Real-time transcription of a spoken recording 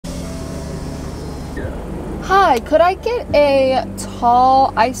Hi, could I get a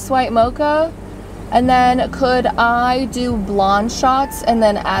tall ice white mocha? And then could I do blonde shots and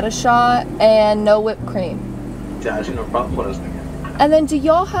then add a shot and no whipped cream? Gotcha, no problem. What else? And then do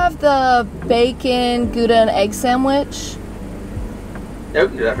y'all have the bacon, Gouda, and egg sandwich? Yeah, we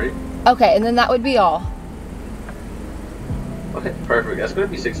can do that for you. Okay, and then that would be all. Okay, perfect. That's gonna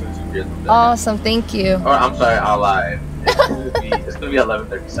be 6 minutes. Awesome, thank you. Oh, I'm sorry, I lied. It's gonna be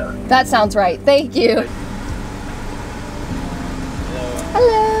 11:37. That sounds right. Thank you.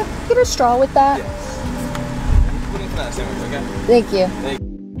 Hello. Get a straw with that. Yes. Put in for that sandwich, okay? Thank you.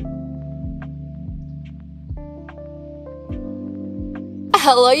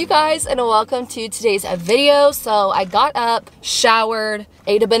 Hello you guys and welcome to today's video. So I got up, showered,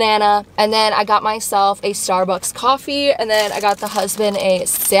 ate a banana, and then I got myself a Starbucks coffee, and then I got the husband a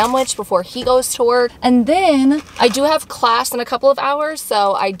sandwich before he goes to work. And then I do have class in a couple of hours,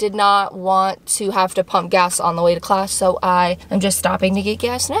 so I did not want to have to pump gas on the way to class, so I am just stopping to get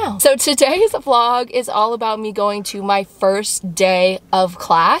gas now. So today's vlog is all about me going to my first day of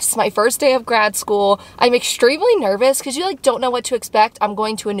class, my first day of grad school. I'm extremely nervous because you don't know what to expect. I'm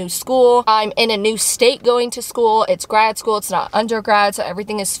going to a new school. I'm in a new state going to school. It's grad school. It's not undergrad. So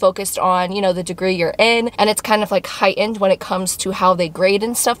everything is focused on, you know, the degree you're in. And it's kind of like heightened when it comes to how they grade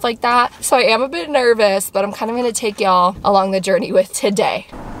and stuff like that. So I am a bit nervous, but I'm kind of going to take y'all along the journey with today.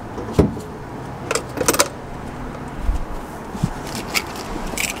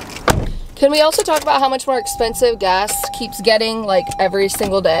 Can we also talk about how much more expensive gas keeps getting like every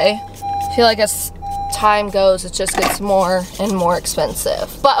single day? I feel like as time goes, it just gets more and more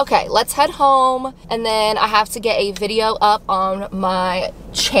expensive. But okay, let's head home, and then I have to get a video up on my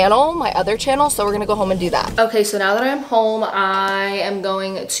channel, my other channel, so we're gonna go home and do that. Okay, so now that I'm home, I am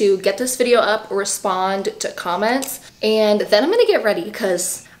going to get this video up, respond to comments, and then I'm gonna get ready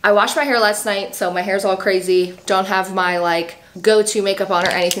because I washed my hair last night, so my hair's all crazy. Don't have my like go-to makeup on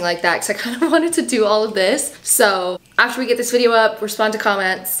or anything like that because I kind of wanted to do all of this. So after we get this video up, respond to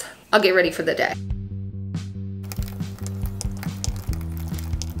comments, I'll get ready for the day.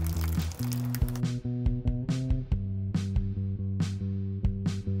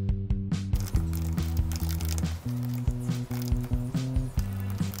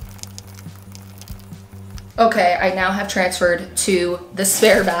 Okay, I now have transferred to the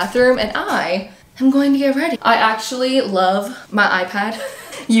spare bathroom and I am going to get ready. I actually love my iPad,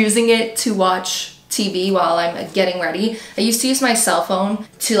 using it to watch TV while I'm getting ready. I used to use my cell phone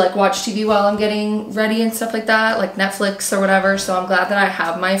to like watch TV while I'm getting ready and stuff like that, like Netflix or whatever. So I'm glad that I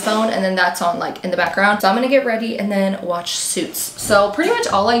have my phone and then that's on like in the background. So I'm gonna get ready and then watch Suits. So pretty much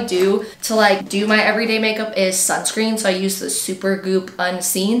all I do to like do my everyday makeup is sunscreen. So I use the Supergoop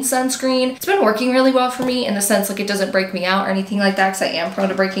Unseen sunscreen. It's been working really well for me in the sense like it doesn't break me out or anything like that because I am prone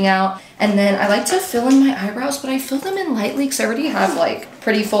to breaking out. And then I like to fill in my eyebrows, but I fill them in lightly because I already have like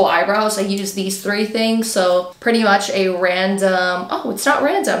pretty full eyebrows. I use these 3 things. So pretty much a random, oh, it's not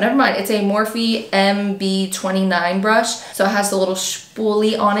random, never mind. It's a Morphe MB29 brush. So it has the little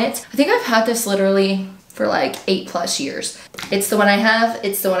spoolie on it. I think I've had this literally for like 8+ years. It's the one I have,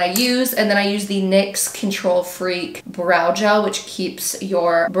 it's the one I use, and then I use the NYX Control Freak Brow Gel, which keeps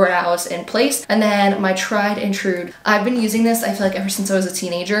your brows in place. And then my tried and true, I've been using this, I feel like ever since I was a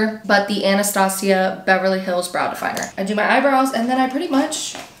teenager, but the Anastasia Beverly Hills Brow Definer. I do my eyebrows, and then I pretty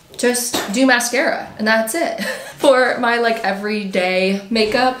much just do mascara, and that's it for my like everyday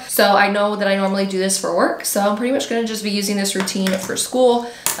makeup. So I know that I normally do this for work, so I'm pretty much gonna just be using this routine for school.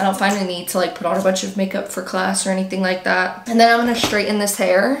 I don't find the need to like put on a bunch of makeup for class or anything like that. And then I'm gonna straighten this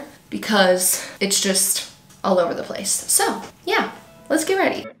hair because it's just all over the place. So yeah, let's get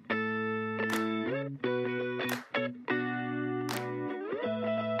ready.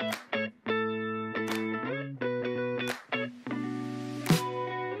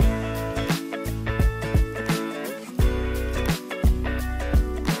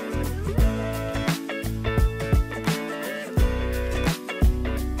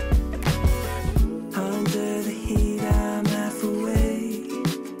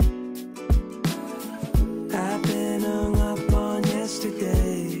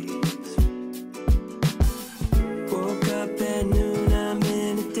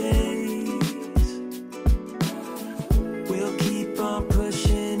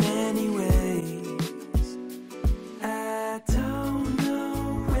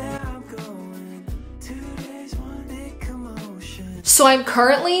 So I'm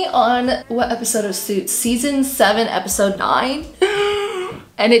currently on what episode of Suits? Season 7, episode 9.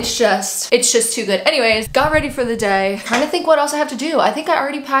 And it's just too good. Anyways, got ready for the day. Trying to think what else I have to do. I think I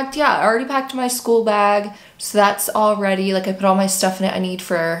already packed, yeah, I already packed my school bag. So that's all ready. Like I put all my stuff in it I need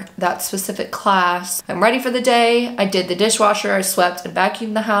for that specific class. I'm ready for the day. I did the dishwasher, I swept and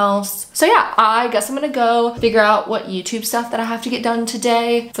vacuumed the house. So yeah, I guess I'm gonna go figure out what YouTube stuff that I have to get done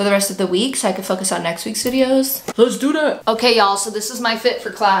today for the rest of the week so I can focus on next week's videos. Let's do that. Okay y'all, so this is my fit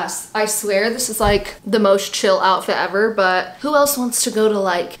for class. I swear this is like the most chill outfit ever, but who else wants to go to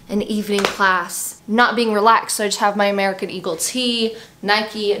like an evening class not being relaxed? So I just have my American Eagle tee,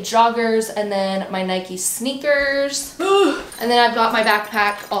 Nike joggers, and then my Nike sneakers. And then I've got my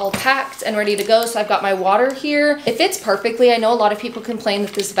backpack all packed and ready to go. So I've got my water here. It fits perfectly. I know a lot of people complain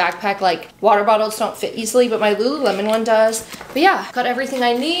that this backpack, like water bottles don't fit easily, but my Lululemon one does. But yeah, got everything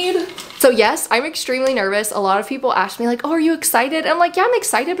I need. So yes, I'm extremely nervous. A lot of people ask me like, oh, are you excited? And I'm like, yeah, I'm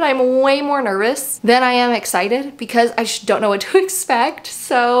excited, but I'm way more nervous than I am excited because I just don't know what to expect.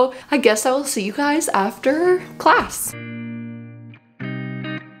 So I guess I will see you guys after class.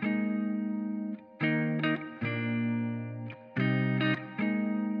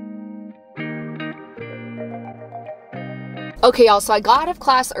 Okay y'all, so I got out of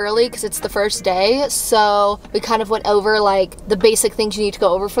class early because it's the first day, so we kind of went over like the basic things you need to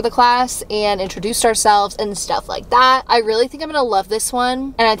go over for the class and introduced ourselves and stuff like that. I really think I'm gonna love this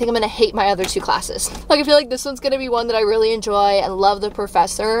one, and I think I'm gonna hate my other two classes. Like I feel like this one's gonna be one that I really enjoy and love the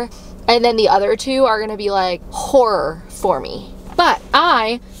professor, and then the other two are gonna be like horror for me. But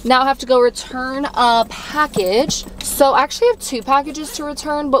I now have to go return a package. So I actually have two packages to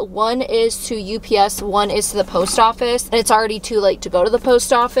return, but one is to UPS, one is to the post office, and it's already too late to go to the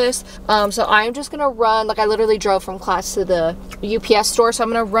post office. So I'm just gonna run, like I literally drove from class to the UPS store, so I'm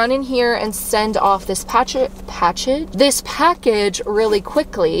gonna run in here and send off this package really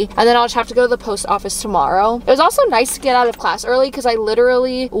quickly, and then I'll just have to go to the post office tomorrow. It was also nice to get out of class early because I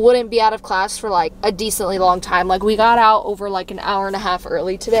literally wouldn't be out of class for like a decently long time. Like we got out over like an hour and a half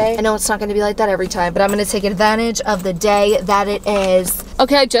early today. I know it's not gonna be like that every time, but I'm gonna take advantage of the day that it is.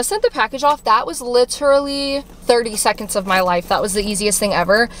 Okay, I just sent the package off. That was literally 30 seconds of my life. That was the easiest thing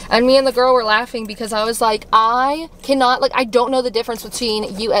ever. And me and the girl were laughing because I was like, I cannot, like, I don't know the difference between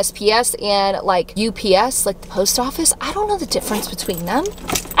USPS and like UPS, like the post office. I don't know the difference between them.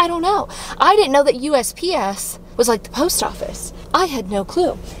 I don't know. I didn't know that USPS was like the post office. I had no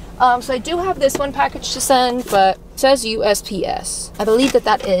clue. So I do have this one package to send, but it says USPS. I believe that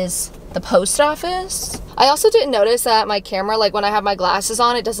that is the post office. I also didn't notice that my camera, like when I have my glasses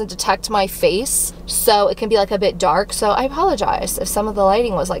on, it doesn't detect my face, so it can be like a bit dark. So I apologize if some of the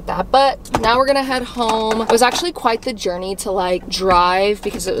lighting was like that, but now we're gonna head home. It was actually quite the journey to like drive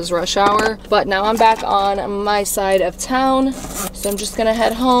because it was rush hour, but now I'm back on my side of town. So I'm just gonna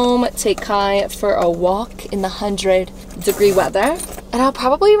head home, take Kai for a walk in the 100-degree weather. And I'll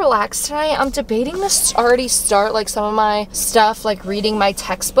probably relax tonight. I'm debating to already start like some of my stuff, like reading my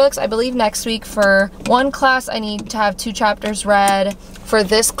textbooks. I believe next week for one class I need to have 2 chapters read. For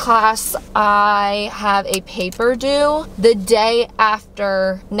this class, I have a paper due the day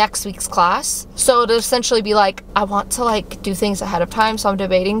after next week's class. So it'll essentially be like, I want to like do things ahead of time, so I'm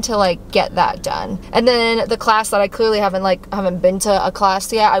debating to like get that done. And then the class that I clearly haven't been to a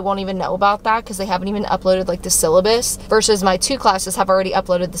class yet, I won't even know about that because they haven't even uploaded like the syllabus, versus my 2 classes have already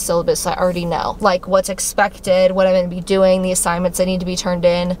uploaded the syllabus, so I already know like what's expected, what I'm going to be doing, the assignments that need to be turned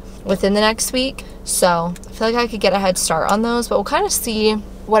in within the next week. So I feel like I could get a head start on those, but we'll kind of see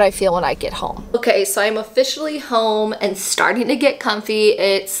what I feel when I get home. Okay, so I'm officially home and starting to get comfy.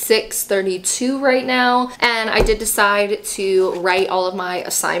 It's 6:32 right now, and I did decide to write all of my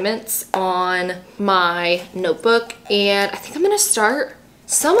assignments on my notebook, and I think I'm gonna start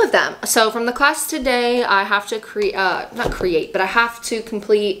some of them. So from the class today, I have to I have to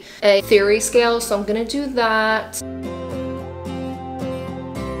complete a theory scale, so I'm gonna do that.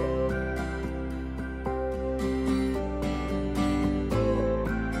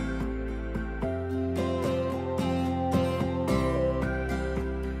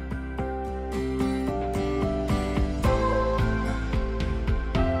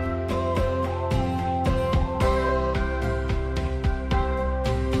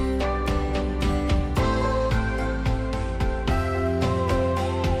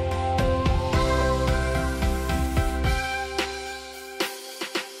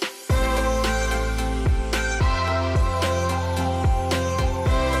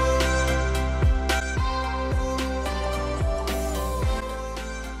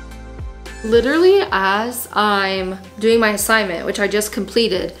 Literally as I'm doing my assignment, which I just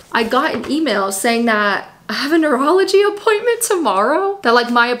completed, I got an email saying that I have a neurology appointment tomorrow. That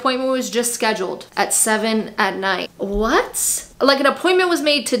like my appointment was just scheduled at 7 at night. What? Like an appointment was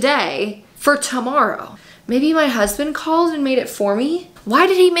made today for tomorrow. Maybe my husband called and made it for me? Why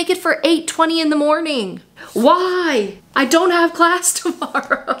did he make it for 8:20 in the morning? Why? I don't have class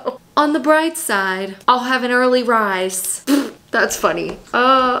tomorrow. On the bright side, I'll have an early rise. That's funny.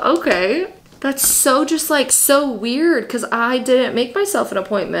 Okay. That's so just like so weird because I didn't make myself an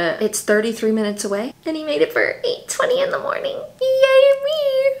appointment. It's 33 minutes away and he made it for 8:20 in the morning. Yay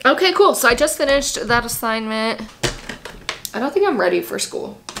me. Okay, cool. So I just finished that assignment. I don't think I'm ready for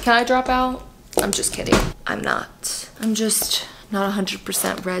school. Can I drop out? I'm just kidding. I'm not. I'm just not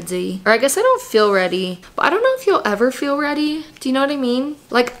 100% ready. Or I guess I don't feel ready, but I don't know if you'll ever feel ready. Do you know what I mean?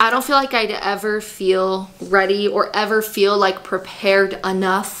 Like, I don't feel like I'd ever feel ready or ever feel like prepared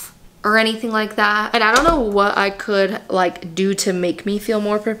enough or anything like that. And I don't know what I could like do to make me feel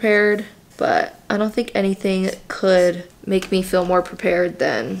more prepared, but I don't think anything could make me feel more prepared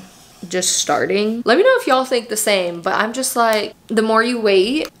than just starting. Let me know if y'all think the same, but I'm just like, the more you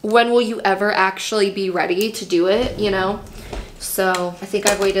wait, when will you ever actually be ready to do it, you know? So I think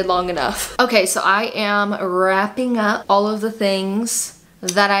I've waited long enough. Okay, so I am wrapping up all of the things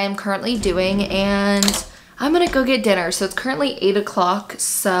that I am currently doing and I'm gonna go get dinner. So it's currently 8 o'clock,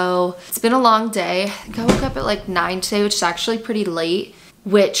 so it's been a long day. I think I woke up at like 9 today, which is actually pretty late,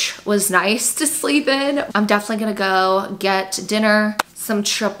 which was nice to sleep in. I'm definitely gonna go get dinner, some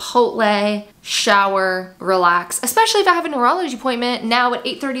Chipotle, shower, relax, especially if I have a neurology appointment now at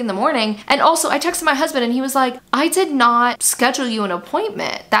 8:30 in the morning. And also I texted my husband and he was like, I did not schedule you an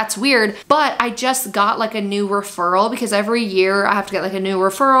appointment. That's weird. But I just got like a new referral because every year I have to get like a new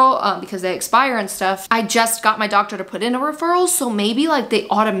referral because they expire and stuff. I just got my doctor to put in a referral. So maybe like they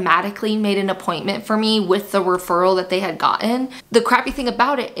automatically made an appointment for me with the referral that they had gotten. The crappy thing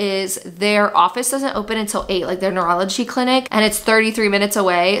about it is their office doesn't open until 8, like their neurology clinic, and it's 33 minutes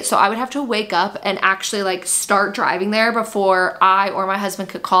away. So I would have to wake up and actually like start driving there before I or my husband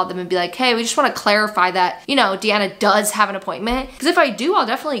could call them and be like, hey, we just want to clarify that, you know, Deanna does have an appointment. Because if I do, I'll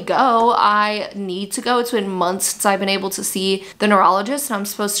definitely go. I need to go. It's been months since I've been able to see the neurologist and I'm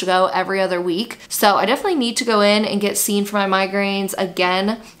supposed to go every other week. So I definitely need to go in and get seen for my migraines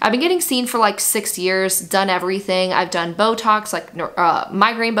again. I've been getting seen for like 6 years, done everything. I've done Botox, like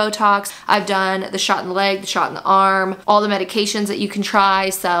migraine Botox. I've done the shot in the leg, the shot in the arm, all the medications that you can try.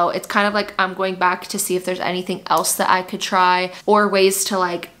 So it's kind of like I'm going back to see if there's anything else that I could try or ways to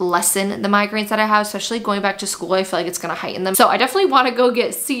like lessen the migraines that I have, especially going back to school. I feel like it's gonna heighten them. So I definitely want to go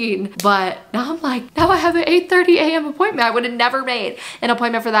get seen, but now I'm like, now I have an 8:30 a.m. appointment. I would have never made an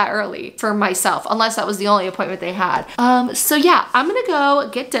appointment for that early for myself, unless that was the only appointment they had. So yeah, I'm gonna go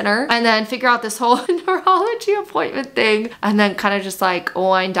get dinner and then figure out this whole neurology appointment thing and then kind of just like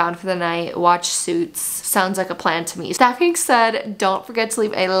wind down for the night, watch Suits. Sounds like a plan to me. That being said, don't forget to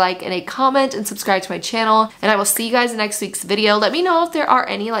leave a like and a comment and subscribe to my channel, and I will see you guys in next week's video. Let me know if there are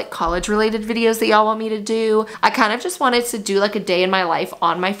any like college related videos that y'all want me to do. I kind of just wanted to do like a day in my life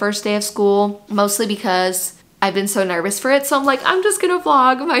on my first day of school, mostly because I've been so nervous for it. So I'm like, I'm just gonna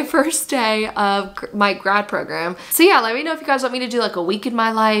vlog my first day of my grad program. So yeah, let me know if you guys want me to do like a week in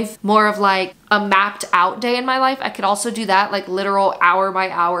my life, more of like a mapped out day in my life. I could also do that, like literal hour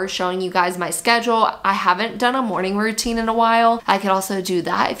by hour, showing you guys my schedule. I haven't done a morning routine in a while. I could also do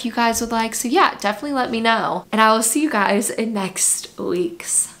that if you guys would like. So yeah, definitely let me know. And I will see you guys in next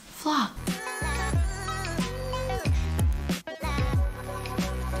week's vlog.